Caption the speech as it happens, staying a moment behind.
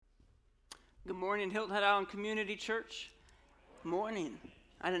Good morning, Hilton Head Island Community Church. Morning.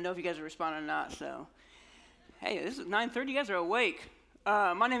 I didn't know if you guys were responding or not, so. Hey, this is 9:30. You guys are awake.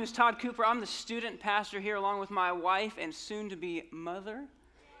 My name is Todd Cooper. I'm the student pastor here along with my wife and soon-to-be mother.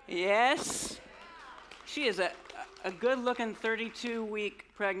 Yes. She is a good-looking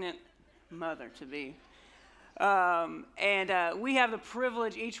 32-week pregnant mother-to-be. We have the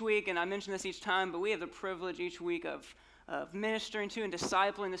privilege each week, and I mention this each time, but we have the privilege each week of ministering to and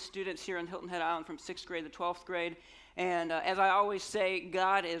discipling the students here in Hilton Head Island from 6th grade to 12th grade. And as I always say,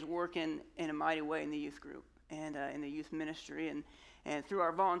 God is working in a mighty way in the youth group and in the youth ministry and through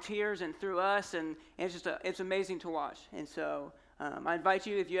our volunteers and through us. And it's amazing to watch. And so I invite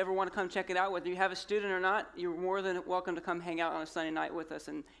you, if you ever want to come check it out, whether you have a student or not, you're more than welcome to come hang out on a Sunday night with us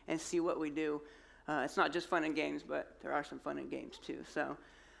and see what we do. It's not just fun and games, but there are some fun and games too. So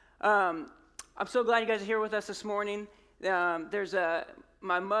I'm so glad you guys are here with us this morning.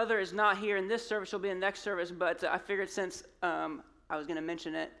 My mother is not here in this service. She'll be in the next service, but I figured since I was going to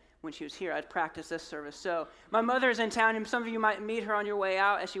mention it when she was here, I'd practice this service. So my mother is in town, and some of you might meet her on your way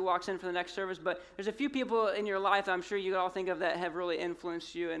out as she walks in for the next service, but there's a few people in your life that I'm sure you all think of that have really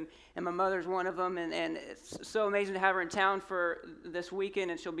influenced you, and my mother's one of them, and it's so amazing to have her in town for this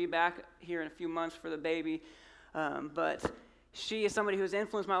weekend, and she'll be back here in a few months for the baby. But she is somebody who has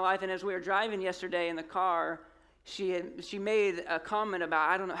influenced my life, and as we were driving yesterday in the car, she made a comment about,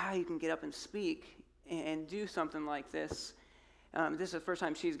 I don't know how you can get up and speak and do something like this. This is the first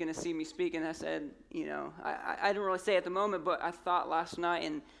time she's going to see me speak, and I said, I didn't really say it at the moment, but I thought last night,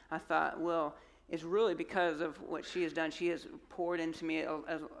 and I thought, well, it's really because of what she has done. She has poured into me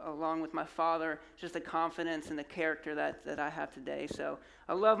along with my father, just the confidence and the character that I have today. So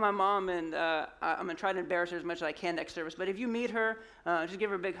I love my mom, and I'm going to try to embarrass her as much as I can next service. But if you meet her, just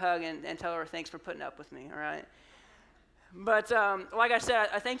give her a big hug and tell her thanks for putting up with me, all right? But like I said,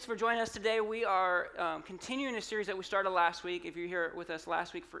 thanks for joining us today. We are continuing a series that we started last week. If you're here with us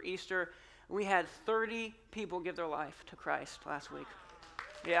last week for Easter, we had 30 people give their life to Christ last week.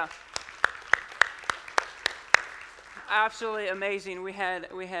 Yeah. Absolutely amazing. We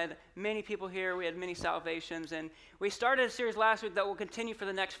had many people here. We had many salvations. And we started a series last week that will continue for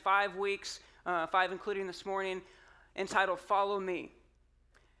the next 5 weeks, 5 including this morning, entitled Follow Me.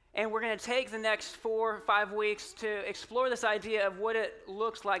 And we're going to take the next 4 or 5 weeks to explore this idea of what it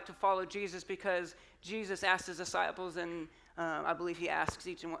looks like to follow Jesus, because Jesus asked his disciples, and I believe he asks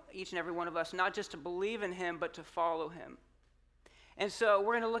each and every one of us, not just to believe in him, but to follow him. And so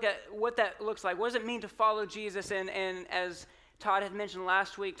we're going to look at what that looks like. What does it mean to follow Jesus? And as Todd had mentioned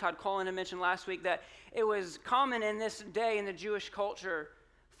last week, Todd Cullen had mentioned last week, that it was common in this day in the Jewish culture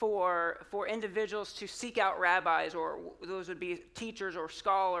for individuals to seek out rabbis, or those would be teachers or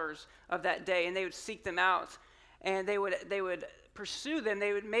scholars of that day, and they would seek them out, and they would pursue them.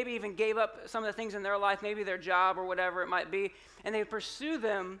 They would maybe even gave up some of the things in their life, maybe their job or whatever it might be, and they would pursue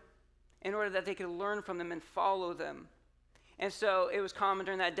them in order that they could learn from them and follow them. And so it was common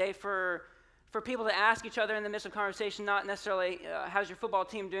during that day for people to ask each other in the midst of conversation, not necessarily, how's your football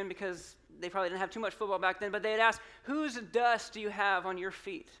team doing, because they probably didn't have too much football back then, but they'd ask, whose dust do you have on your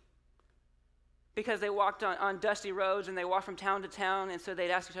feet? Because they walked on dusty roads and they walked from town to town, and so they'd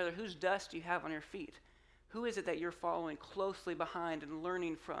ask each other, whose dust do you have on your feet? Who is it that you're following closely behind and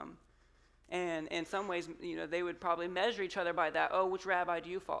learning from? And in some ways, they would probably measure each other by that. Oh, which rabbi do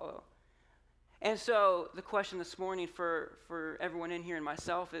you follow? And so the question this morning for everyone in here and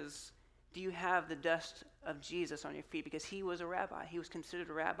myself is, do you have the dust of Jesus on your feet? Because he was a rabbi. He was considered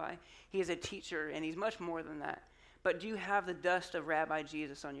a rabbi. He is a teacher, and he's much more than that. But do you have the dust of Rabbi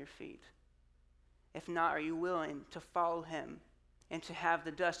Jesus on your feet? If not, are you willing to follow him and to have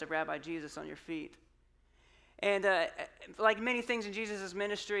the dust of Rabbi Jesus on your feet? And like many things in Jesus'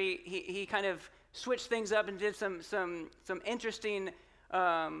 ministry, he kind of switched things up and did some interesting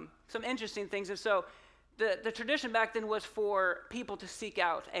things. And so the tradition back then was for people to seek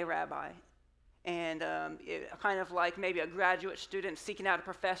out a rabbi. And kind of like maybe a graduate student seeking out a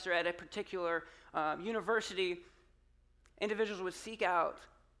professor at a particular university, individuals would seek out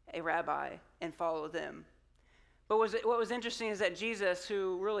a rabbi and follow them. But what was interesting is that Jesus,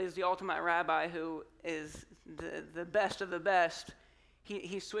 who really is the ultimate rabbi, who is the best of the best,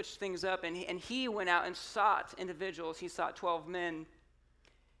 he switched things up, and he went out and sought individuals. He sought 12 men,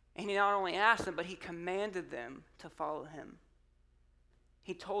 and he not only asked them, but he commanded them to follow him.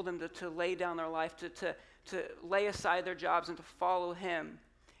 He told them to lay down their life, to lay aside their jobs and to follow him.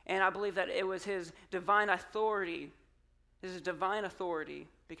 And I believe that it was his divine authority,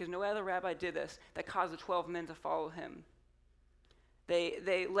 because no other rabbi did this, that caused the 12 men to follow him.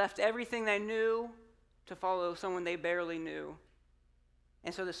 They left everything they knew to follow someone they barely knew.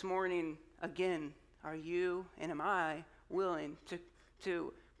 And so this morning, again, are you and am I willing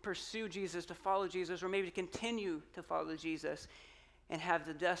to pursue Jesus, to follow Jesus, or maybe to continue to follow Jesus and have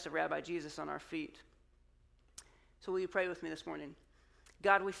the dust of Rabbi Jesus on our feet? So will you pray with me this morning?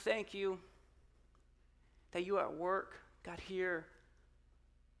 God, we thank you that you are at work, God, here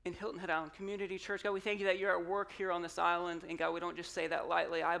in Hilton Head Island Community Church. God, we thank you that you're at work here on this island. And God, we don't just say that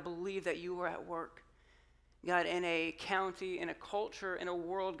lightly. I believe that you are at work, God, in a county, in a culture, in a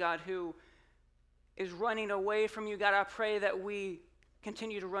world, God, who is running away from you. God, I pray that we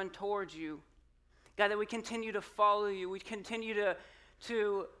continue to run towards you. God, that we continue to follow you. We continue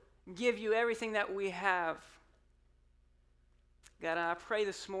to give you everything that we have. God, I pray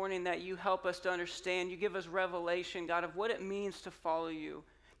this morning that you help us to understand, you give us revelation, God, of what it means to follow you.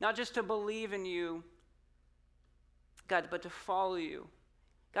 Not just to believe in you, God, but to follow you.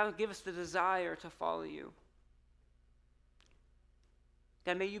 God, give us the desire to follow you.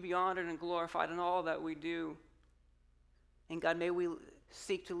 God, may you be honored and glorified in all that we do. And God, may we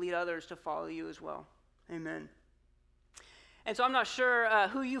seek to lead others to follow you as well. Amen. And so I'm not sure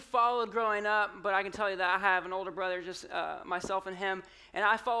who you followed growing up, but I can tell you that I have an older brother, just myself and him. And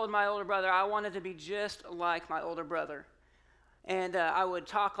I followed my older brother. I wanted to be just like my older brother. And I would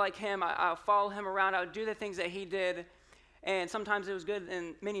talk like him. I would follow him around. I would do the things that he did. And sometimes it was good,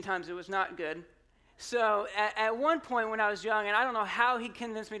 and many times it was not good. So at one point when I was young, and I don't know how he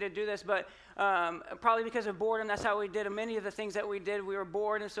convinced me to do this, but probably because of boredom, that's how we did many of the things that we did. We were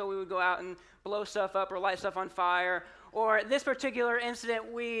bored, and so we would go out and blow stuff up or light stuff on fire. Or this particular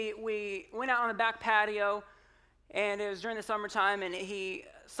incident, we went out on the back patio, and it was during the summertime, and he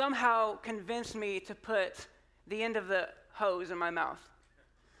somehow convinced me to put the end of the hose in my mouth.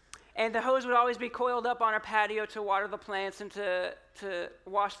 And the hose would always be coiled up on our patio to water the plants and to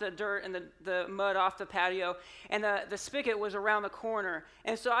wash the dirt and the mud off the patio. And the spigot was around the corner.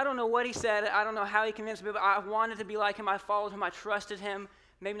 And so I don't know what he said. I don't know how he convinced me, but I wanted to be like him. I followed him. I trusted him.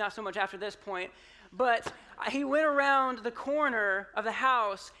 Maybe not so much after this point. But he went around the corner of the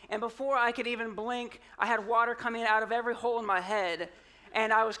house, and before I could even blink, I had water coming out of every hole in my head.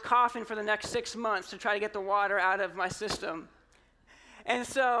 And I was coughing for the next 6 months to try to get the water out of my system. And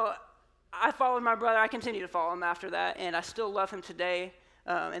so I followed my brother. I continue to follow him after that, and I still love him today.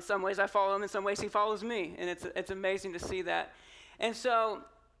 In some ways I follow him. In some ways he follows me, and it's amazing to see that. And so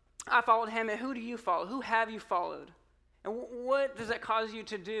I followed him, and who do you follow? Who have you followed? And what does that cause you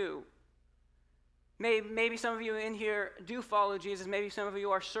to do? Maybe some of you in here do follow Jesus. Maybe some of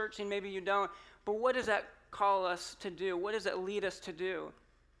you are searching. Maybe you don't. But what does that call us to do? What does that lead us to do?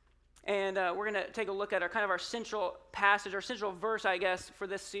 And we're going to take a look at our central passage, our central verse, I guess, for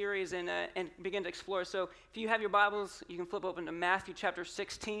this series and begin to explore. So if you have your Bibles, you can flip open to Matthew chapter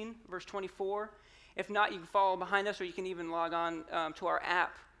 16, verse 24. If not, you can follow behind us, or you can even log on to our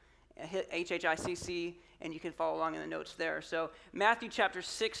app, hit HHICC, and you can follow along in the notes there. So Matthew chapter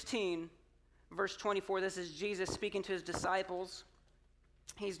 16, verse 24, this is Jesus speaking to his disciples.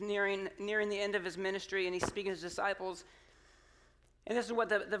 He's nearing the end of his ministry, and he's speaking to his disciples. And this is what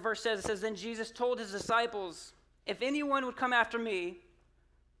the verse says. It says, "Then Jesus told his disciples, 'If anyone would come after me,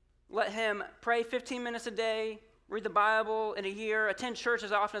 let him pray 15 minutes a day, read the Bible in a year, attend church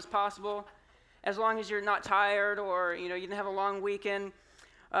as often as possible, as long as you're not tired or you didn't have a long weekend,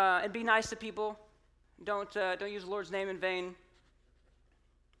 and be nice to people. Don't use the Lord's name in vain.'"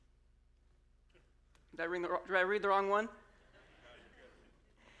 Did I read the wrong one?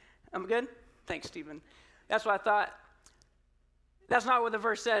 I'm good? Thanks, Stephen. That's what I thought. That's not what the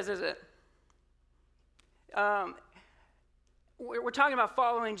verse says, is it? We're talking about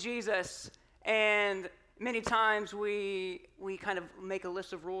following Jesus, and many times we kind of make a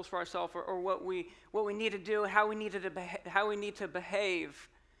list of rules for ourselves, or what we need to do, how we need to behave.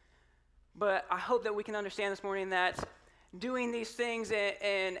 But I hope that we can understand this morning that doing these things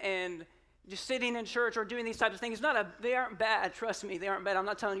and just sitting in church or doing these types of things, they aren't bad. Trust me, they aren't bad. I'm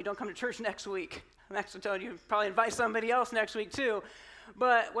not telling you don't come to church next week. I'm actually telling you probably invite somebody else next week too.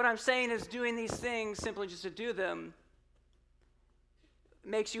 But what I'm saying is doing these things simply just to do them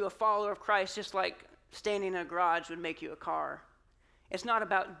makes you a follower of Christ, just like standing in a garage would make you a car. It's not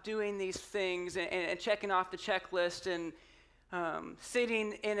about doing these things and checking off the checklist and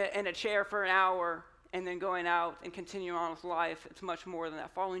sitting in a chair for an hour and then going out and continuing on with life. It's much more than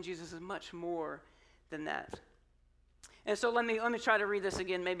that. Following Jesus is much more than that. And so let me try to read this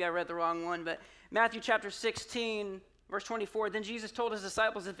again. Maybe I read the wrong one, but Matthew chapter 16, verse 24, "Then Jesus told his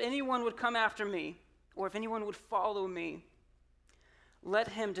disciples, 'If anyone would come after me, or if anyone would follow me, let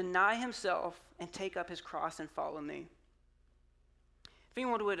him deny himself and take up his cross and follow me.'" If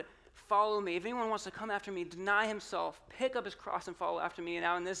anyone would follow me, if anyone wants to come after me, deny himself, pick up his cross and follow after me. And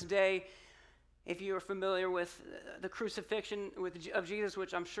now in this day, if you are familiar with the crucifixion of Jesus,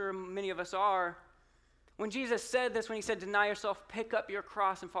 which I'm sure many of us are, when Jesus said this, when he said, deny yourself, pick up your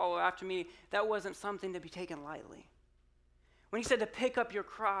cross and follow after me, that wasn't something to be taken lightly. When he said to pick up your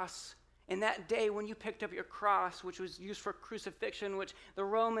cross, in that day when you picked up your cross, which was used for crucifixion, which the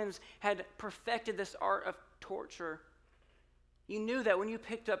Romans had perfected this art of torture, you knew that when you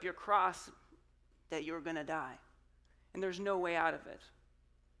picked up your cross that you were going to die. And there's no way out of it.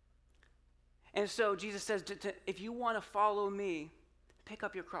 And so Jesus says, if you want to follow me, pick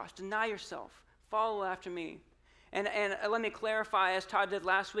up your cross, deny yourself, follow after me. And let me clarify, as Todd did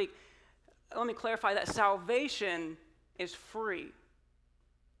last week, let me clarify that salvation is free.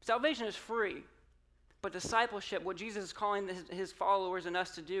 Salvation is free. But discipleship, what Jesus is calling his followers and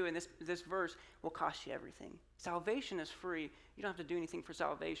us to do in this verse, will cost you everything. Salvation is free. You don't have to do anything for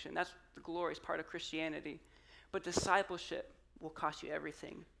salvation. That's the glorious part of Christianity. But discipleship will cost you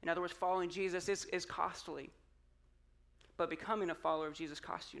everything. In other words, following Jesus is costly. But becoming a follower of Jesus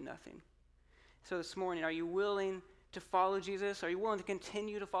costs you nothing. So this morning, are you willing to follow Jesus? Are you willing to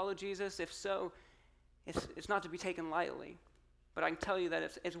continue to follow Jesus? If so, it's not to be taken lightly. But I can tell you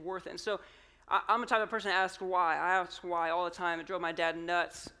that it's worth it. And so I'm the type of person to ask why. I ask why all the time. It drove my dad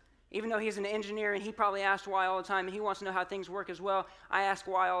nuts. Even though he's an engineer and he probably asked why all the time, and he wants to know how things work as well, I ask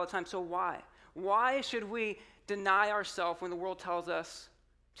why all the time. So why? Why should we deny ourselves when the world tells us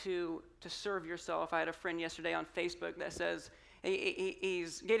to serve yourself? I had a friend yesterday on Facebook that says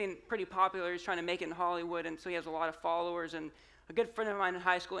he's getting pretty popular. He's trying to make it in Hollywood, and so he has a lot of followers. And a good friend of mine in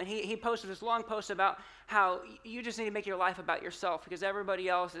high school, and he posted this long post about how you just need to make your life about yourself because everybody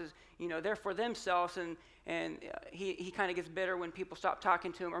else is, there for themselves, and he kind of gets bitter when people stop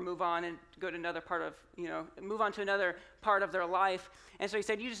talking to him or move on and go to another part of, move on to another part of their life. And so he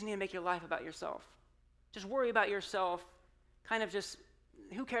said, you just need to make your life about yourself. Just worry about yourself, kind of just,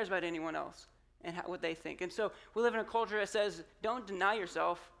 who cares about anyone else and what they think? And so we live in a culture that says, don't deny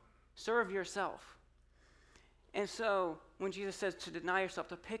yourself, serve yourself. And so when Jesus says to deny yourself,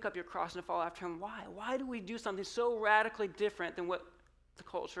 to pick up your cross and to follow after him, why? Why do we do something so radically different than what the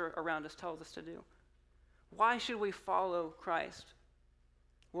culture around us tells us to do? Why should we follow Christ?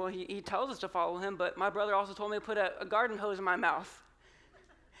 Well, he tells us to follow him, but my brother also told me to put a garden hose in my mouth.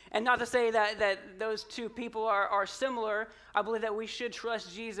 And not to say that those two people are similar. I believe that we should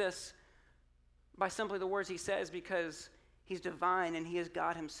trust Jesus by simply the words he says because he's divine and he is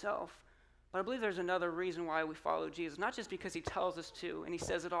God himself. But I believe there's another reason why we follow Jesus, not just because he tells us to, and he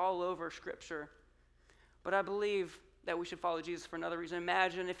says it all over Scripture, but I believe that we should follow Jesus for another reason.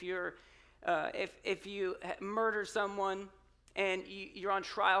 Imagine if you murder someone and you're on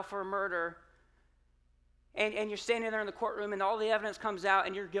trial for a murder, and you're standing there in the courtroom and all the evidence comes out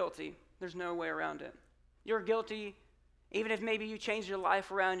and you're guilty. There's no way around it. You're guilty. Even if maybe you changed your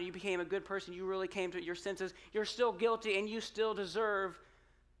life around and you became a good person, you really came to your senses, you're still guilty and you still deserve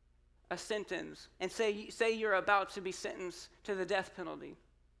a sentence. And say you're about to be sentenced to the death penalty.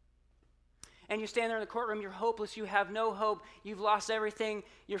 And you stand there in the courtroom, you're hopeless, you have no hope, you've lost everything,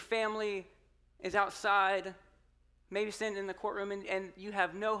 your family is outside, maybe sitting in the courtroom, and you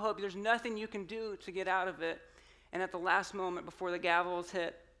have no hope. There's nothing you can do to get out of it. And at the last moment before the gavel is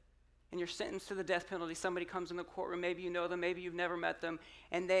hit and you're sentenced to the death penalty, somebody comes in the courtroom, maybe you know them, maybe you've never met them,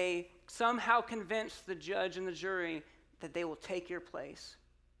 and they somehow convince the judge and the jury that they will take your place.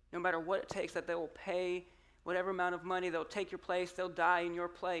 No matter what it takes, that they will pay whatever amount of money, they'll take your place, they'll die in your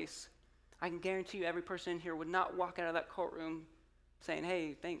place. I can guarantee you every person in here would not walk out of that courtroom saying,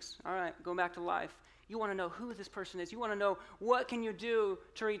 hey, thanks, all right, go back to life. You want to know who this person is. You want to know what can you do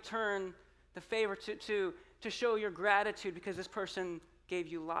to return the favor, to show your gratitude because this person gave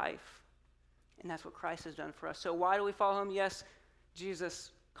you life. And that's what Christ has done for us. So why do we follow him? Yes,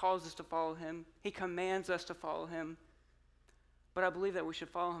 Jesus calls us to follow him. He commands us to follow him. But I believe that we should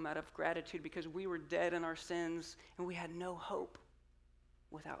follow him out of gratitude because we were dead in our sins and we had no hope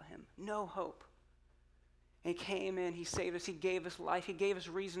without him. No hope. And he came in, he saved us, he gave us life, he gave us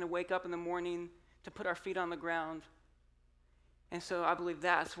reason to wake up in the morning, to put our feet on the ground. And so I believe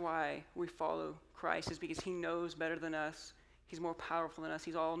that's why we follow Christ, is because he knows better than us. He's more powerful than us.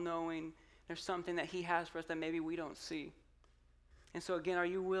 He's all-knowing. There's something that he has for us that maybe we don't see. And so again, are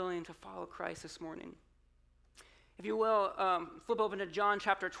you willing to follow Christ this morning? If you will, flip open to John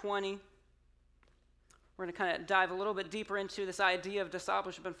chapter 20. We're going to kind of dive a little bit deeper into this idea of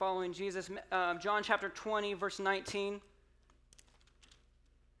discipleship and following Jesus. John chapter 20, verse 19.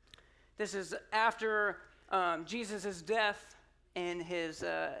 This is after Jesus' death and his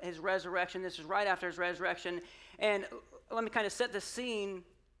resurrection. This is right after his resurrection. And let me kind of set the scene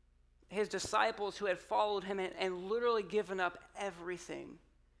his disciples who had followed him and literally given up everything.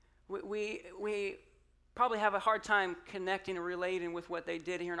 We probably have a hard time connecting and relating with what they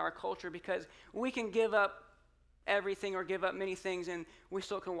did here in our culture, because we can give up everything or give up many things and we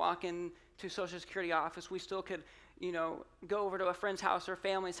still can walk into Social Security office. We still could, go over to a friend's house or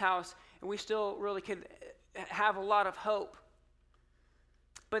family's house, and we still really could have a lot of hope.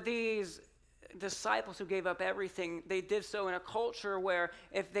 But these disciples who gave up everything, they did so in a culture where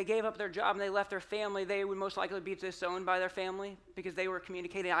if they gave up their job and they left their family, they would most likely be disowned by their family, because they were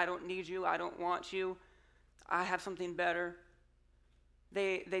communicating, I don't need you, I don't want you, I have something better.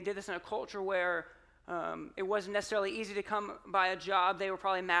 They did this in a culture where it wasn't necessarily easy to come by a job. They were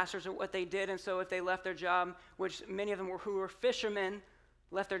probably masters at what they did, and so if they left their job, which many of them who were fishermen,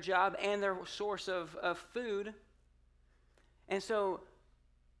 left their job and their source of food, and so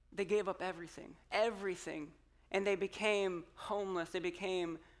they gave up everything, and they became homeless. They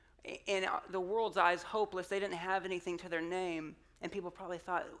became, in the world's eyes, hopeless. They didn't have anything to their name, and people probably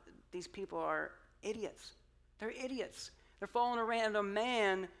thought, these people are idiots. They're idiots. They're following a random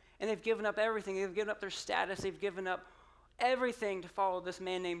man, and they've given up everything. They've given up their status. They've given up everything to follow this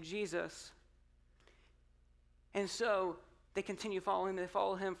man named Jesus. And so they continue following him. They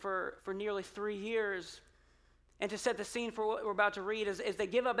follow him for nearly 3 years. And to set the scene for what we're about to read is they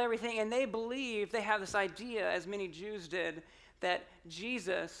give up everything, and they believe, they have this idea, as many Jews did, that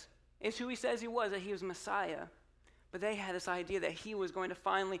Jesus is who he says he was, that he was Messiah. But they had this idea that he was going to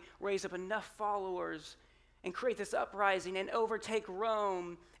finally raise up enough followers and create this uprising and overtake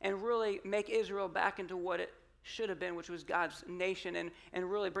Rome and really make Israel back into what it should have been, which was God's nation,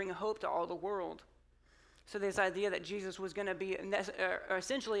 and really bring hope to all the world. So this idea that Jesus was going to be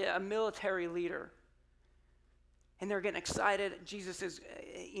essentially a military leader. And they're getting excited. Jesus is,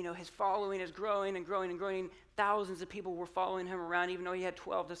 his following is growing and growing and growing. Thousands of people were following him around. Even though he had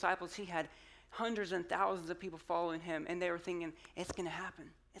 12 disciples, he had hundreds and thousands of people following him. And they were thinking, it's going to happen.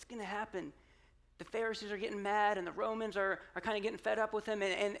 It's going to happen. The Pharisees are getting mad, and the Romans are kind of getting fed up with him,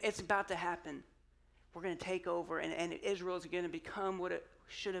 and it's about to happen. We're going to take over, and Israel is going to become what it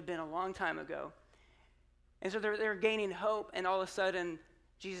should have been a long time ago. And so they're gaining hope, and all of a sudden,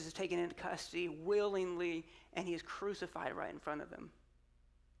 Jesus is taken into custody willingly, and he is crucified right in front of them.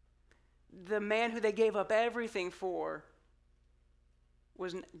 The man who they gave up everything for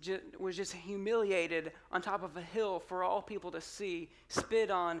was just humiliated on top of a hill for all people to see,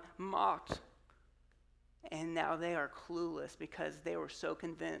 spit on, mocked. And now they are clueless because they were so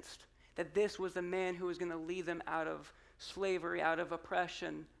convinced that this was the man who was going to lead them out of slavery, out of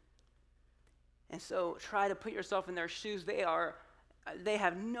oppression. And so try to put yourself in their shoes. They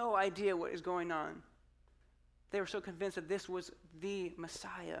have no idea what is going on. They were so convinced that this was the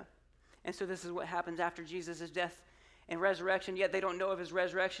Messiah. And so this is what happens after Jesus' death and resurrection, yet they don't know of his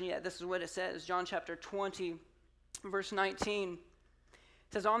resurrection yet. This is what it says, John chapter 20, verse 19.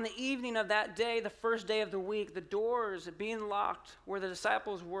 It says, on the evening of that day, the first day of the week, the doors being locked where the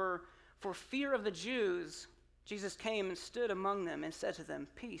disciples were for fear of the Jews, Jesus came and stood among them and said to them,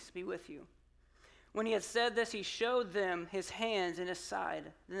 peace be with you. When he had said this, he showed them his hands and his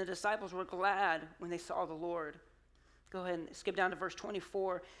side. Then the disciples were glad when they saw the Lord. Go ahead and skip down to verse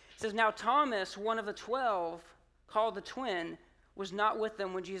 24. It says, now Thomas, one of the 12, called the twin, was not with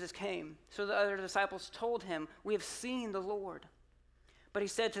them when Jesus came. So the other disciples told him, we have seen the Lord. But he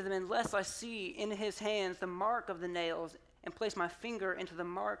said to them, unless I see in his hands the mark of the nails, and place my finger into the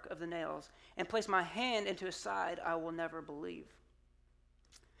mark of the nails, and place my hand into his side, I will never believe.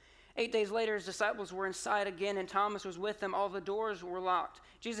 8 days later, his disciples were inside again, and Thomas was with them. All the doors were locked.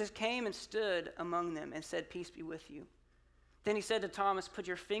 Jesus came and stood among them and said, peace be with you. Then he said to Thomas, put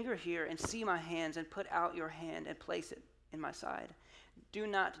your finger here and see my hands, and put out your hand and place it in my side. Do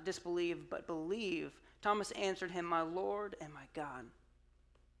not disbelieve, but believe. Thomas answered him, my Lord and my God.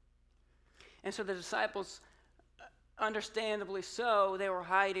 And so the disciples, understandably so, they were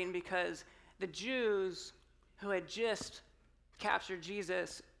hiding because the Jews who had just captured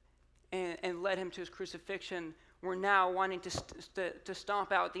Jesus and led him to his crucifixion were now wanting to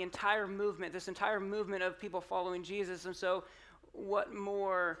stomp out the entire movement, this entire movement of people following Jesus. And so what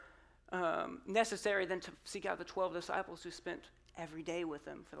more necessary than to seek out the 12 disciples who spent every day with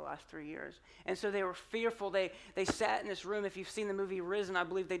him for the last 3 years. And so they were fearful. They sat in this room. If you've seen the movie Risen, I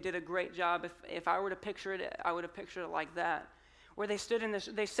believe they did a great job. If I were to picture it, I would have pictured it like that. Where they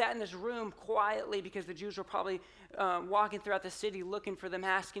sat in this room quietly because the Jews were probably walking throughout the city looking for them,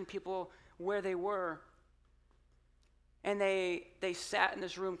 asking people where they were. And they sat in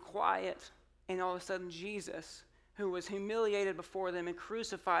this room quiet, and all of a sudden Jesus, who was humiliated before them and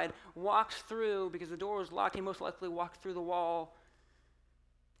crucified, walks through, because the door was locked, he most likely walked through the wall,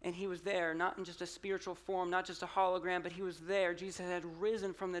 And he was there, not in just a spiritual form, not just a hologram, but he was there. Jesus had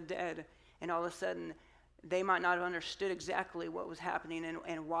risen from the dead. And all of a sudden, they might not have understood exactly what was happening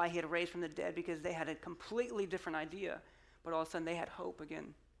and why he had raised from the dead, because they had a completely different idea. But all of a sudden, they had hope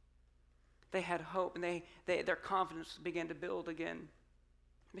again. They had hope, and their confidence began to build again.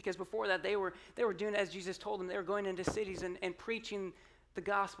 Because before that, they were doing as Jesus told them. They were going into cities and preaching the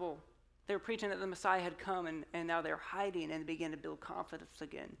gospel. They were preaching that the Messiah had come, and now they're hiding and begin to build confidence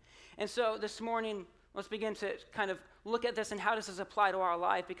again. And so this morning, let's begin to kind of look at this and how does this apply to our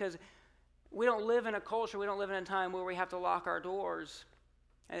life, because we don't live in a culture, we don't live in a time where we have to lock our doors.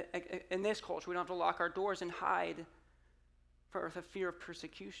 In this culture, we don't have to lock our doors and hide for the fear of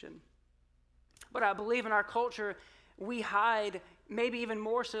persecution. But I believe in our culture, we hide maybe even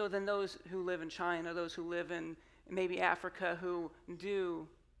more so than those who live in China, those who live in maybe Africa, who do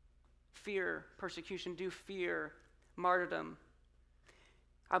fear persecution, do fear martyrdom.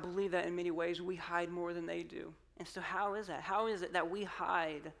 I believe that in many ways we hide more than they do. And so how is that? How is it that we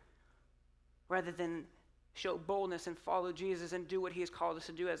hide rather than show boldness and follow Jesus and do what he has called us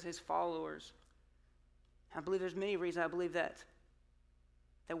to do as his followers? I believe there's many reasons. I believe that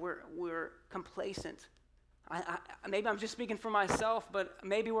we're complacent. Maybe I'm just speaking for myself, but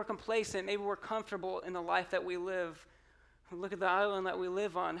maybe we're complacent. Maybe we're comfortable in the life that we live. Look at the island that we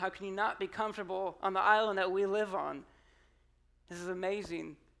live on. How can you not be comfortable on the island that we live on? This is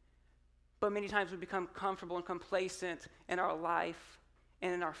amazing. But many times we become comfortable and complacent in our life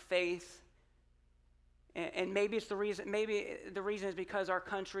and in our faith. And maybe it's the reason. Maybe the reason is because our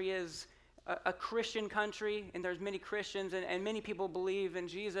country is a Christian country, and there's many Christians, and many people believe in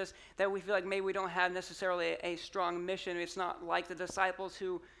Jesus, that we feel like maybe we don't have necessarily a strong mission. It's not like the disciples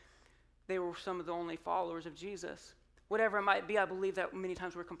who, they were some of the only followers of Jesus. Whatever it might be, I believe that many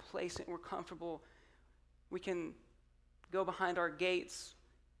times we're complacent, we're comfortable. We can go behind our gates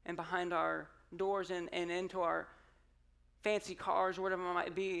and behind our doors and into our fancy cars or whatever it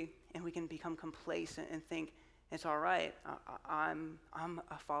might be, and we can become complacent and think, it's all right, I'm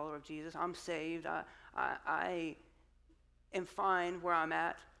a follower of Jesus, I'm saved, I am fine where I'm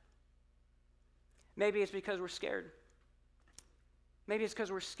at. Maybe it's because we're scared. Maybe it's because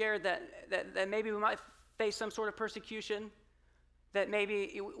we're scared that maybe we might face some sort of persecution, that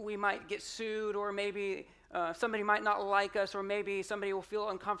maybe we might get sued, or maybe somebody might not like us, or maybe somebody will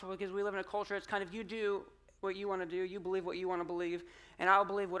feel uncomfortable because we live in a culture. It's kind of, you do what you want to do, you believe what you want to believe, and I'll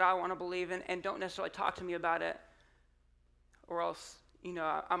believe what I want to believe, and don't necessarily talk to me about it, or else,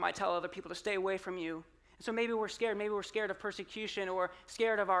 I might tell other people to stay away from you. And so maybe we're scared. Maybe we're scared of persecution, or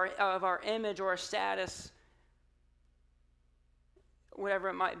scared of our image or our status, whatever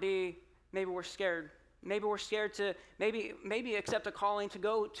it might be. Maybe we're scared. Maybe we're scared to maybe accept a calling to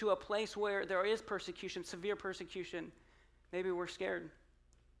go to a place where there is persecution, severe persecution. Maybe we're scared.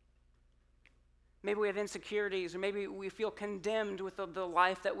 Maybe we have insecurities, or maybe we feel condemned with the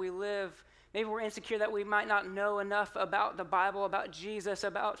life that we live. Maybe we're insecure that we might not know enough about the Bible, about Jesus,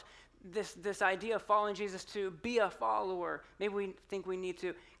 about this idea of following Jesus to be a follower. Maybe we think we need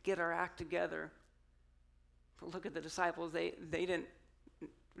to get our act together. But look at the disciples.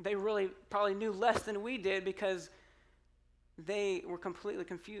 They really probably knew less than we did, because they were completely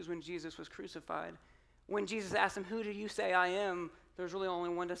confused when Jesus was crucified. When Jesus asked them, "Who do you say I am?" there's really only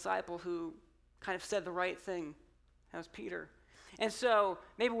one disciple who kind of said the right thing. That was Peter. And so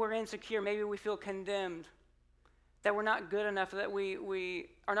maybe we're insecure, maybe we feel condemned, that we're not good enough, that we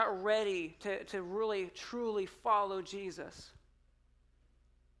are not ready to really, truly follow Jesus.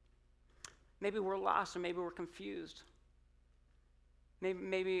 Maybe we're lost, or maybe we're confused.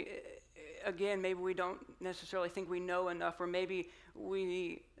 Maybe we don't necessarily think we know enough, or maybe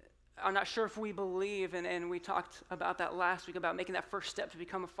we are not sure if we believe, and we talked about that last week, about making that first step to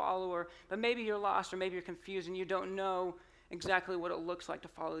become a follower. But maybe you're lost, or maybe you're confused, and you don't know exactly what it looks like to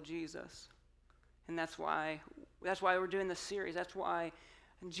follow Jesus. And that's why we're doing this series. That's why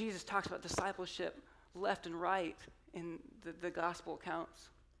Jesus talks about discipleship left and right in the gospel accounts.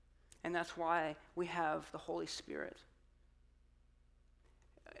 And that's why we have the Holy Spirit.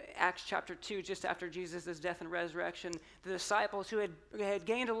 Acts chapter 2, just after Jesus' death and resurrection, the disciples who had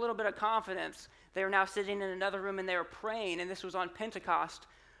gained a little bit of confidence, they were now sitting in another room and they were praying, and this was on Pentecost,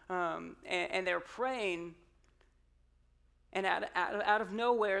 and they were praying, and out of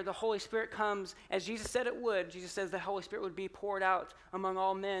nowhere, the Holy Spirit comes, as Jesus said it would. Jesus says the Holy Spirit would be poured out among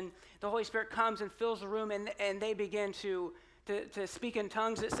all men. The Holy Spirit comes and fills the room, and they begin to speak in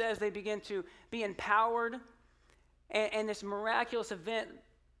tongues. It says they begin to be empowered, and this miraculous event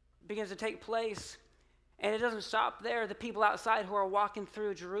begins to take place. And it doesn't stop there. The people outside who are walking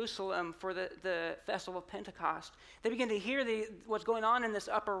through Jerusalem for the festival of Pentecost, they begin to hear what's going on in this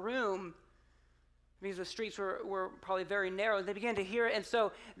upper room, because the streets were probably very narrow. They began to hear it, and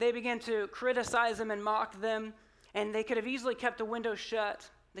so they began to criticize them and mock them. And they could have easily kept the windows shut.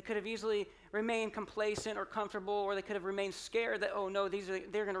 They could have easily remained complacent or comfortable, or they could have remained scared that, oh no,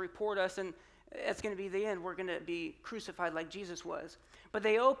 they're going to report us, and it's going to be the end. We're going to be crucified like Jesus was. But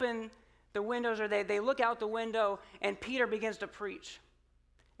they open the windows, or they look out the window, and Peter begins to preach.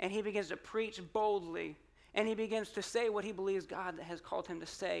 And he begins to preach boldly. And he begins to say what he believes God has called him to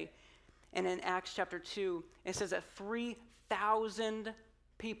say. And in Acts chapter 2, it says that 3,000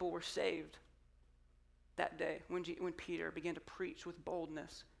 people were saved that day when Peter began to preach with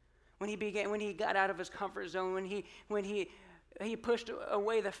boldness. When he got out of his comfort zone, when he pushed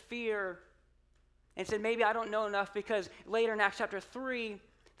away the fear and said, maybe I don't know enough, because later in Acts chapter 3,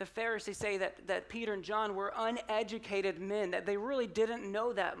 the Pharisees say that Peter and John were uneducated men, that they really didn't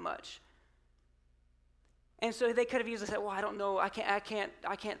know that much. And so they could have easily said, well, I don't know, I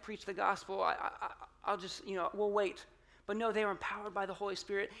can't preach the gospel. I'll just, we'll wait. But no, they were empowered by the Holy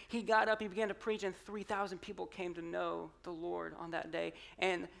Spirit. He got up, he began to preach, and 3,000 people came to know the Lord on that day.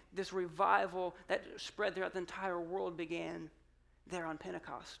 And this revival that spread throughout the entire world began there on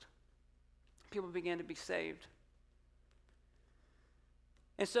Pentecost. People began to be saved.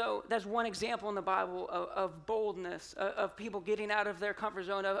 And so that's one example in the Bible of boldness, of people getting out of their comfort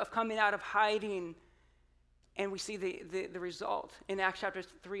zone, of coming out of hiding. And we see the result. In Acts chapter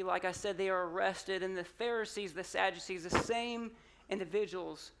 3, like I said, they are arrested, and the Pharisees, the Sadducees, the same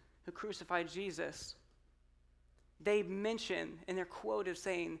individuals who crucified Jesus, they mention, and they're quoted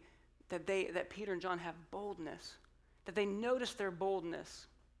saying that Peter and John have boldness, that they notice their boldness.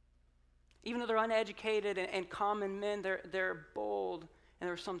 Even though they're uneducated and common men, they're bold, and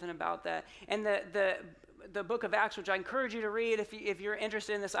there's something about that. And the book of Acts, which I encourage you to read if you're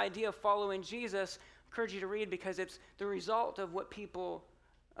interested in this idea of following Jesus, encourage you to read, because it's the result of what people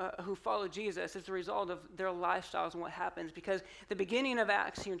who follow Jesus, it's the result of their lifestyles and what happens. Because the beginning of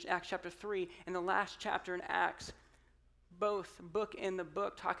Acts, here in Acts chapter 3, and the last chapter in Acts, both book in the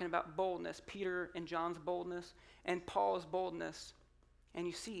book talking about boldness, Peter and John's boldness, and Paul's boldness. And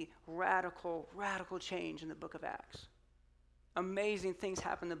you see radical change in the book of Acts. Amazing things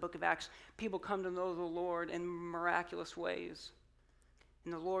happen in the book of Acts. People come to know the Lord in miraculous ways.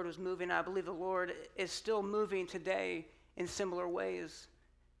 And the Lord was moving. I believe the Lord is still moving today in similar ways.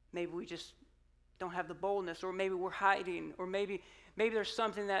 Maybe we just don't have the boldness, or maybe we're hiding, or maybe there's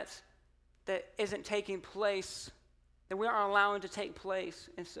something that isn't taking place, that we aren't allowing to take place.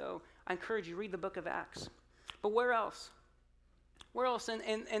 And so I encourage you, read the book of Acts. But where else? Where else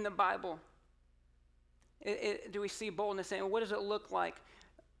in the Bible do we see boldness? And what does it look like?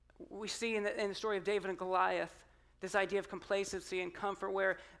 We see in the story of David and Goliath, this idea of complacency and comfort,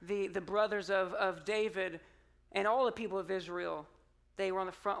 where the brothers of David and all the people of Israel, they were on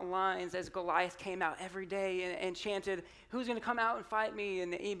the front lines as Goliath came out every day and chanted, who's going to come out and fight me?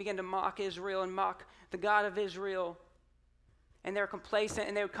 And he began to mock Israel and mock the God of Israel. And they're complacent,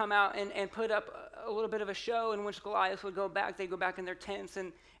 and they would come out and put up a little bit of a show in which Goliath would go back. They'd go back in their tents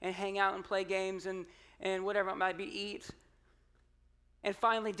and hang out and play games and whatever it might be, eat. And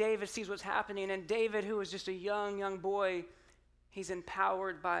finally, David sees what's happening. And David, who was just a young boy, he's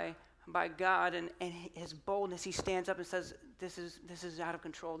empowered by God and his boldness. He stands up and says, this is out of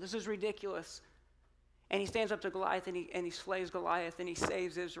control. This is ridiculous. And he stands up to Goliath, and he slays Goliath, and he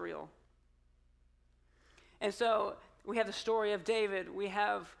saves Israel. And so we have the story of David. We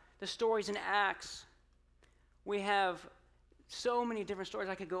have the stories in Acts. We have so many different stories.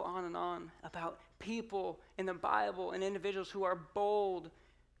 I could go on and on about people in the Bible and individuals who are bold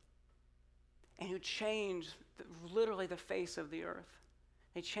and who change literally the face of the earth.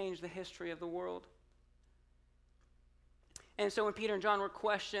 They change the history of the world. And so when Peter and John were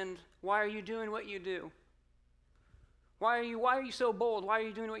questioned, why are you doing what you do? Why are you so bold? Why are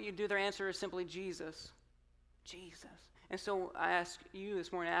you doing what you do? Their answer is simply Jesus. Jesus. And so I ask you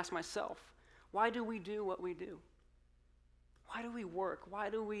this morning, I ask myself, why do we do what we do? Why do we work? Why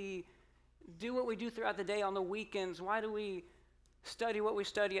do we do what we do throughout the day on the weekends? Why do we study what we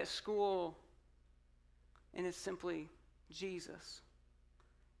study at school? And it's simply Jesus.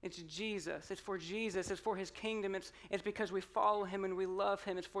 It's Jesus. It's for Jesus. It's for his kingdom. It's because we follow him and we love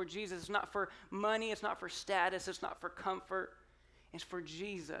him. It's for Jesus. It's not for money. It's not for status. It's not for comfort. It's for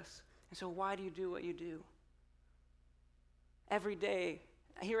Jesus. And so why do you do what you do? Every day,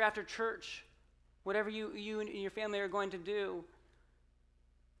 here after church, whatever you and your family are going to do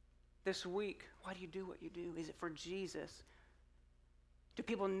this week, why do you do what you do? Is it for Jesus? Do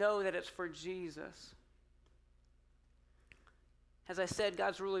people know that it's for Jesus? as I said,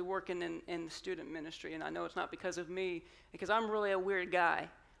 God's really working in the student ministry, and I know it's not because of me, because I'm really a weird guy.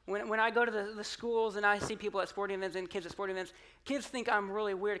 When I go to the schools and I see people at sporting events and kids at sporting events, kids think I'm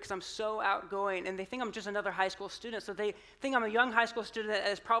really weird because I'm so outgoing, and they think I'm just another high school student. So they think I'm a young high school student that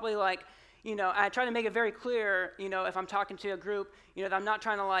is probably like, I try to make it very clear, if I'm talking to a group, that I'm not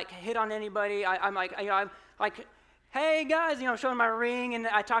trying to like hit on anybody. I'm like, I'm like, hey guys, I'm showing my ring, and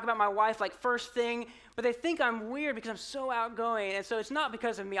I talk about my wife like first thing, but they think I'm weird because I'm so outgoing. And so it's not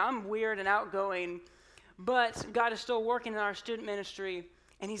because of me. I'm weird and outgoing, but God is still working in our student ministry,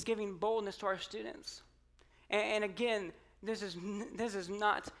 and he's giving boldness to our students. And again, this is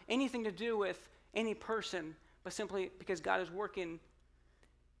not anything to do with any person, but simply because God is working.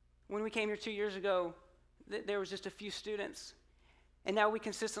 When we came here 2 years ago, there was just a few students, and now we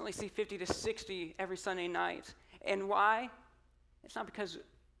consistently see 50 to 60 every Sunday night. And why? It's not because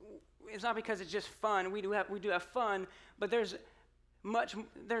it's just fun. We do have fun, but there's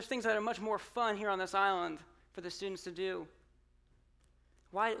things that are much more fun here on this island for the students to do.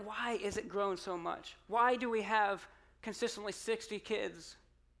 Why is it grown so much? Why do we have consistently 60 kids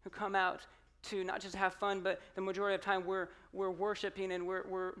who come out to not just have fun, but the majority of the time we're worshiping and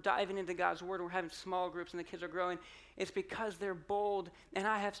we're diving into God's word, and we're having small groups and the kids are growing? It's because they're bold. And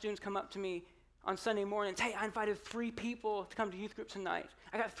I have students come up to me on Sunday mornings, hey, I invited 3 people to come to youth group tonight.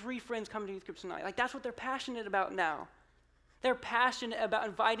 I got 3 friends coming to youth group tonight. Like, that's what they're passionate about now. They're passionate about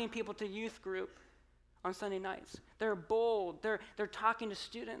inviting people to youth group on Sunday nights. They're bold. They're talking to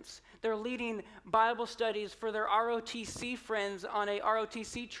students. They're leading Bible studies for their ROTC friends on a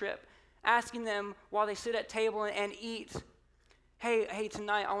ROTC trip, asking them while they sit at table and eat, hey,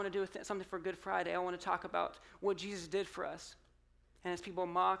 tonight I want to do something for Good Friday. I want to talk about what Jesus did for us. And as people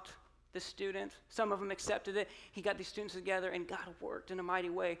mocked the student, some of them accepted it. He got these students together, and God worked in a mighty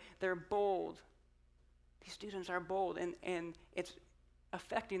way. They're bold. These students are bold, and it's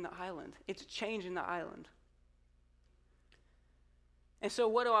affecting the island. It's changing the island. And so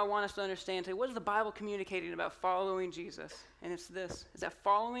what do I want us to understand today? What is the Bible communicating about following Jesus? And it's this, is that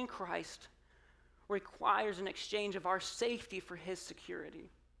following Christ requires an exchange of our safety for his security.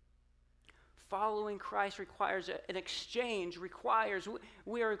 Following Christ requires an exchange,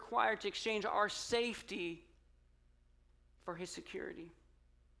 we are required to exchange our safety for his security.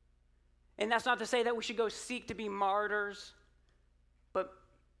 And that's not to say that we should go seek to be martyrs, but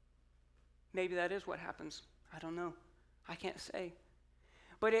maybe that is what happens. I don't know. I can't say.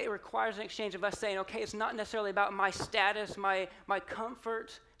 But it requires an exchange of us saying, okay, it's not necessarily about my status, my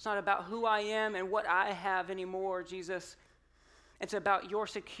comfort. It's not about who I am and what I have anymore, Jesus. It's about your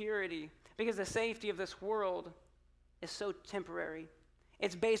security, because the safety of this world is so temporary.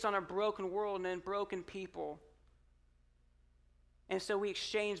 It's based on a broken world and broken people. And so we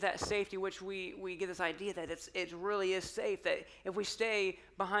exchange that safety, which we get this idea that it really is safe, that if we stay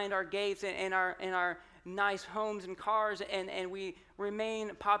behind our gates and in our nice homes and cars and we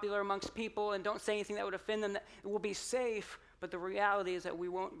remain popular amongst people and don't say anything that would offend them, that we'll be safe. But the reality is that we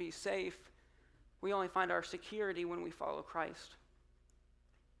won't be safe. We only find our security when we follow Christ.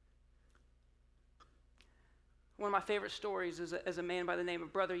 One of my favorite stories is a man by the name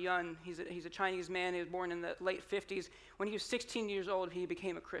of Brother Yun. He's a Chinese man. He was born in the late 50s. When he was 16 years old, he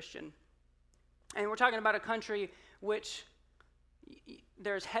became a Christian. And we're talking about a country which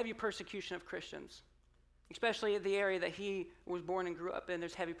there's heavy persecution of Christians, especially the area that he was born and grew up in.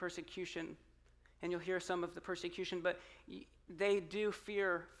 There's heavy persecution, and you'll hear some of the persecution, but they do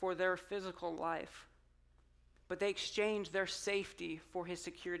fear for their physical life. But they exchange their safety for his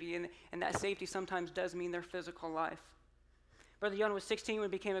security, and that safety sometimes does mean their physical life. Brother Yun was 16 when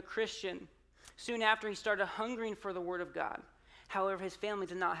he became a Christian. Soon after, he started hungering for the Word of God. However, his family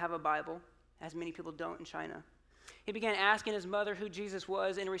did not have a Bible, as many people don't in China. He began asking his mother who Jesus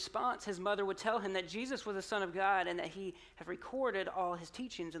was. In response, his mother would tell him that Jesus was the Son of God and that he had recorded all his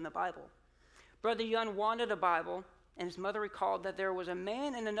teachings in the Bible. Brother Yun wanted a Bible, and his mother recalled that there was a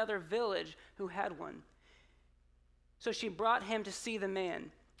man in another village who had one. So she brought him to see the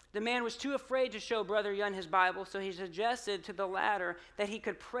man. The man was too afraid to show Brother Yun his Bible, so he suggested to the latter that he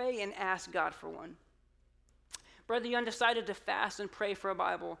could pray and ask God for one. Brother Yun decided to fast and pray for a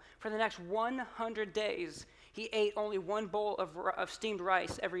Bible. For the next 100 days, he ate only one bowl of steamed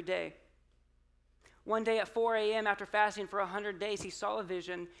rice every day. One day at 4 a.m., after fasting for 100 days, he saw a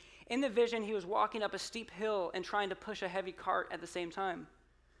vision. In the vision, he was walking up a steep hill and trying to push a heavy cart at the same time.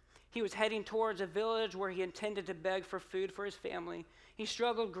 He was heading towards a village where he intended to beg for food for his family. He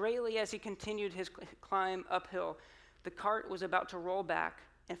struggled greatly as he continued his climb uphill. The cart was about to roll back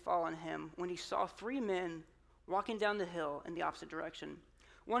and fall on him when he saw 3 men walking down the hill in the opposite direction.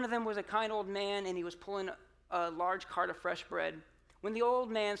 One of them was a kind old man, and he was pulling a large cart of fresh bread. When the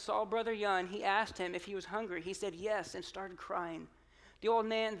old man saw Brother Yun, he asked him if he was hungry. He said yes and started crying. The old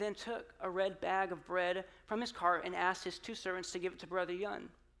man then took a red bag of bread from his cart and asked his 2 servants to give it to Brother Yun.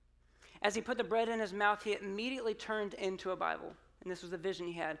 As he put the bread in his mouth, he immediately turned into a Bible. And this was the vision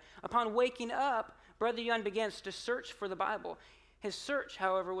he had. Upon waking up, Brother Yun begins to search for the Bible. His search,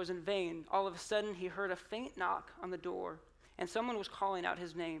 however, was in vain. All of a sudden, he heard a faint knock on the door, and someone was calling out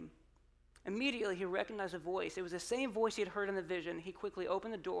his name. Immediately, he recognized a voice. It was the same voice he had heard in the vision. He quickly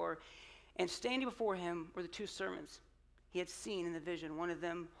opened the door, and standing before him were the 2 servants he had seen in the vision. One of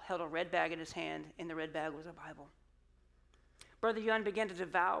them held a red bag in his hand, and the red bag was a Bible. Brother Yun began to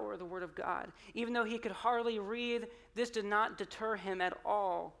devour the Word of God. Even though he could hardly read, this did not deter him at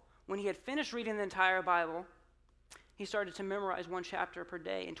all. When he had finished reading the entire Bible, he started to memorize 1 chapter per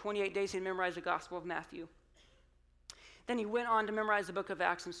day. In 28 days, he memorized the Gospel of Matthew. Then he went on to memorize the book of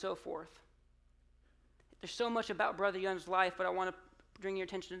Acts and so forth. There's so much about Brother Yun's life, but I want to bring your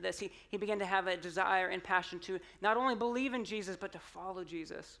attention to this. He began to have a desire and passion to not only believe in Jesus, but to follow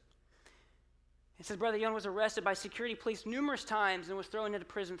Jesus. It says Brother Yun was arrested by security police numerous times and was thrown into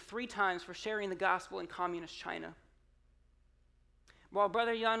prison 3 times for sharing the gospel in communist China. When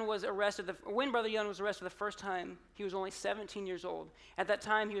Brother Yun was arrested the first time, he was only 17 years old. At that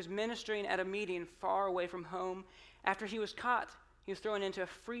time, he was ministering at a meeting far away from home. After he was caught, he was thrown into a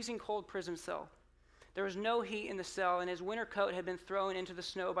freezing cold prison cell. There was no heat in the cell, and his winter coat had been thrown into the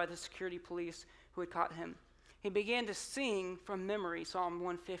snow by the security police who had caught him. He began to sing from memory Psalm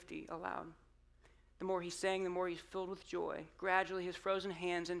 150 aloud. The more he sang, the more he was filled with joy. Gradually, his frozen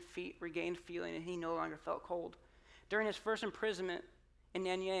hands and feet regained feeling, and he no longer felt cold. During his first imprisonment in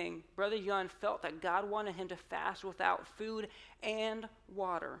Nanyang, Brother Yun felt that God wanted him to fast without food and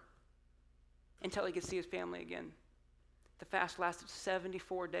water until he could see his family again. The fast lasted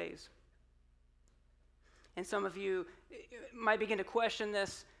 74 days. And some of you might begin to question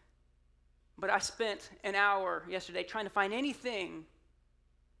this, but I spent an hour yesterday trying to find anything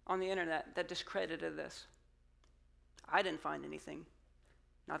on the internet that discredited this. I didn't find anything.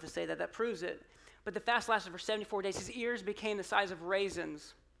 Not to say that that proves it, but the fast lasted for 74 days. His ears became the size of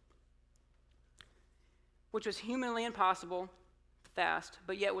raisins, which was humanly impossible to fast,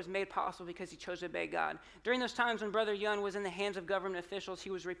 but yet was made possible because he chose to obey God. During those times when Brother Yun was in the hands of government officials, he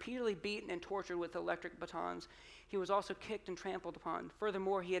was repeatedly beaten and tortured with electric batons. He was also kicked and trampled upon.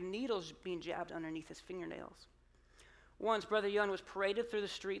 Furthermore, he had needles being jabbed underneath his fingernails. Once, Brother Yun was paraded through the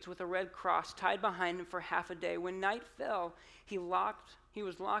streets with a red cross tied behind him for half a day. When night fell, he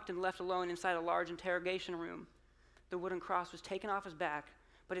was locked and left alone inside a large interrogation room. The wooden cross was taken off his back,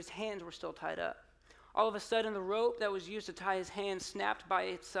 but his hands were still tied up. All of a sudden, the rope that was used to tie his hands snapped by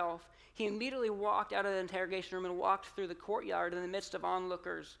itself. He immediately walked out of the interrogation room and walked through the courtyard in the midst of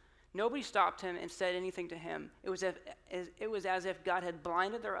onlookers. Nobody stopped him and said anything to him. It was as if God had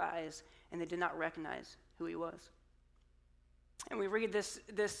blinded their eyes and they did not recognize who he was. And we read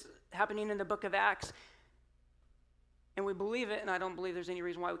this happening in the book of Acts, and we believe it, and I don't believe there's any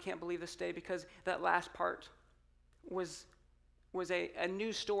reason why we can't believe this today, because that last part was a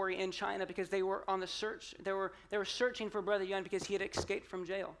news story in China, because they were on the search. They were searching for Brother Yun because he had escaped from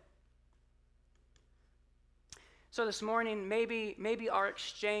jail. So this morning, maybe our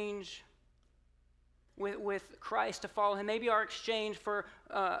exchange with Christ to follow him, maybe our exchange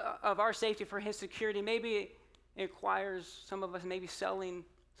of our safety for his security, maybe it requires some of us maybe selling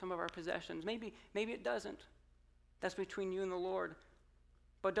some of our possessions. Maybe it doesn't. That's between you and the Lord.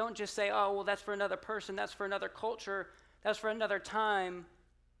 But don't just say, oh, well, that's for another person, that's for another culture, that's for another time.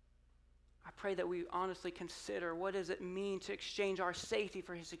 I pray that we honestly consider, what does it mean to exchange our safety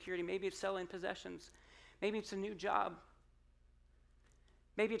for his security? Maybe it's selling possessions. Maybe it's a new job.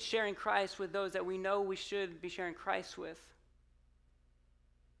 Maybe it's sharing Christ with those that we know we should be sharing Christ with.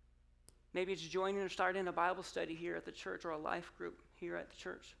 Maybe it's joining or starting a Bible study here at the church, or a life group here at the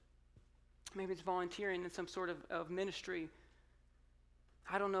church. Maybe it's volunteering in some sort of ministry.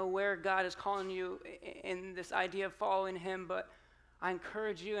 I don't know where God is calling you in this idea of following him, but I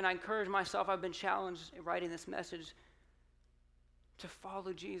encourage you, and I encourage myself. I've been challenged in writing this message to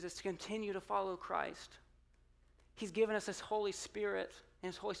follow Jesus, to continue to follow Christ. He's given us his Holy Spirit,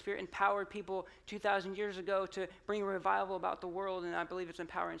 and his Holy Spirit empowered people 2,000 years ago to bring revival about the world, and I believe it's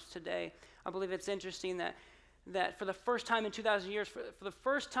empowering us today. I believe it's interesting that for the first time in 2,000 years, for the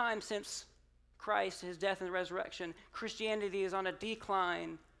first time since Christ, his death and resurrection, Christianity is on a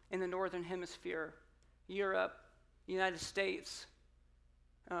decline in the northern hemisphere. Europe, United States,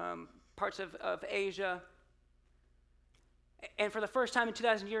 parts of Asia. And for the first time in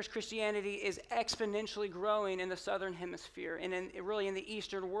 2,000 years, Christianity is exponentially growing in the southern hemisphere and really in the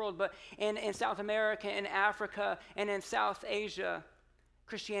eastern world. But in South America, in Africa, and in South Asia,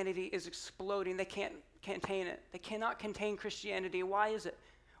 Christianity is exploding. They can't contain it. They cannot contain Christianity. Why is it?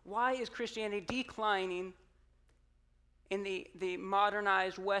 Why is Christianity declining in the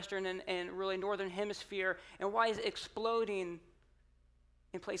modernized Western and really Northern Hemisphere? And why is it exploding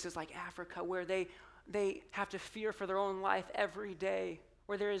in places like Africa, where they have to fear for their own life every day,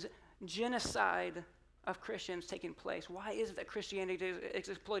 where there is genocide of Christians taking place? Why is it that Christianity is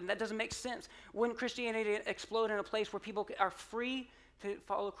exploding? That doesn't make sense. Wouldn't Christianity explode in a place where people are free to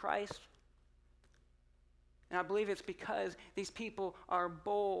follow Christ? And I believe it's because these people are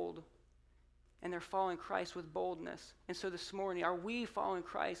bold and they're following Christ with boldness. And so this morning, are we following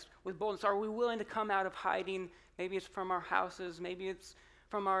Christ with boldness? Are we willing to come out of hiding? Maybe it's from our houses, maybe it's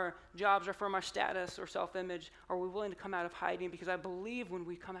from our jobs or from our status or self-image. Are we willing to come out of hiding? Because I believe when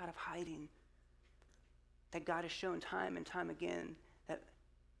we come out of hiding, that God has shown time and time again that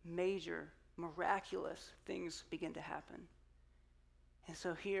major, miraculous things begin to happen. And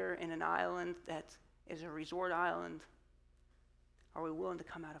so here in an island that is a resort island, are we willing to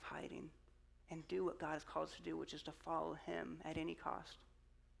come out of hiding and do what God has called us to do, which is to follow him at any cost?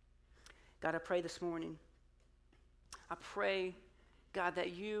 God, I pray this morning, I pray, God,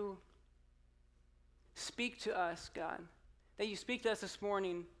 that you speak to us, God, that you speak to us this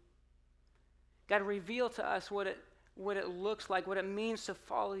morning. God, reveal to us what it looks like, what it means to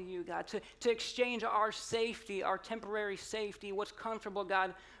follow you, God, to exchange our safety, our temporary safety, what's comfortable,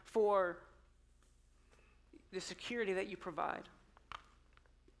 God, for the security that you provide.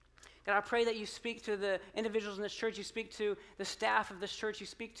 God, I pray that you speak to the individuals in this church, you speak to the staff of this church, you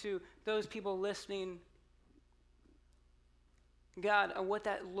speak to those people listening, God, on what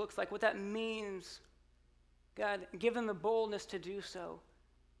that looks like, what that means. God, give them the boldness to do so.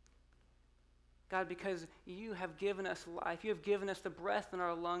 God, because you have given us life. You have given us the breath in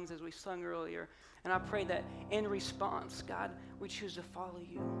our lungs as we sung earlier. And I pray that in response, God, we choose to follow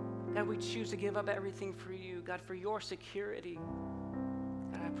you. God, we choose to give up everything for you, God, for your security.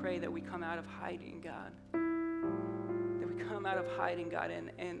 God, I pray that we come out of hiding, God. That we come out of hiding, God,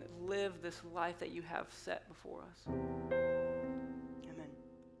 and live this life that you have set before us.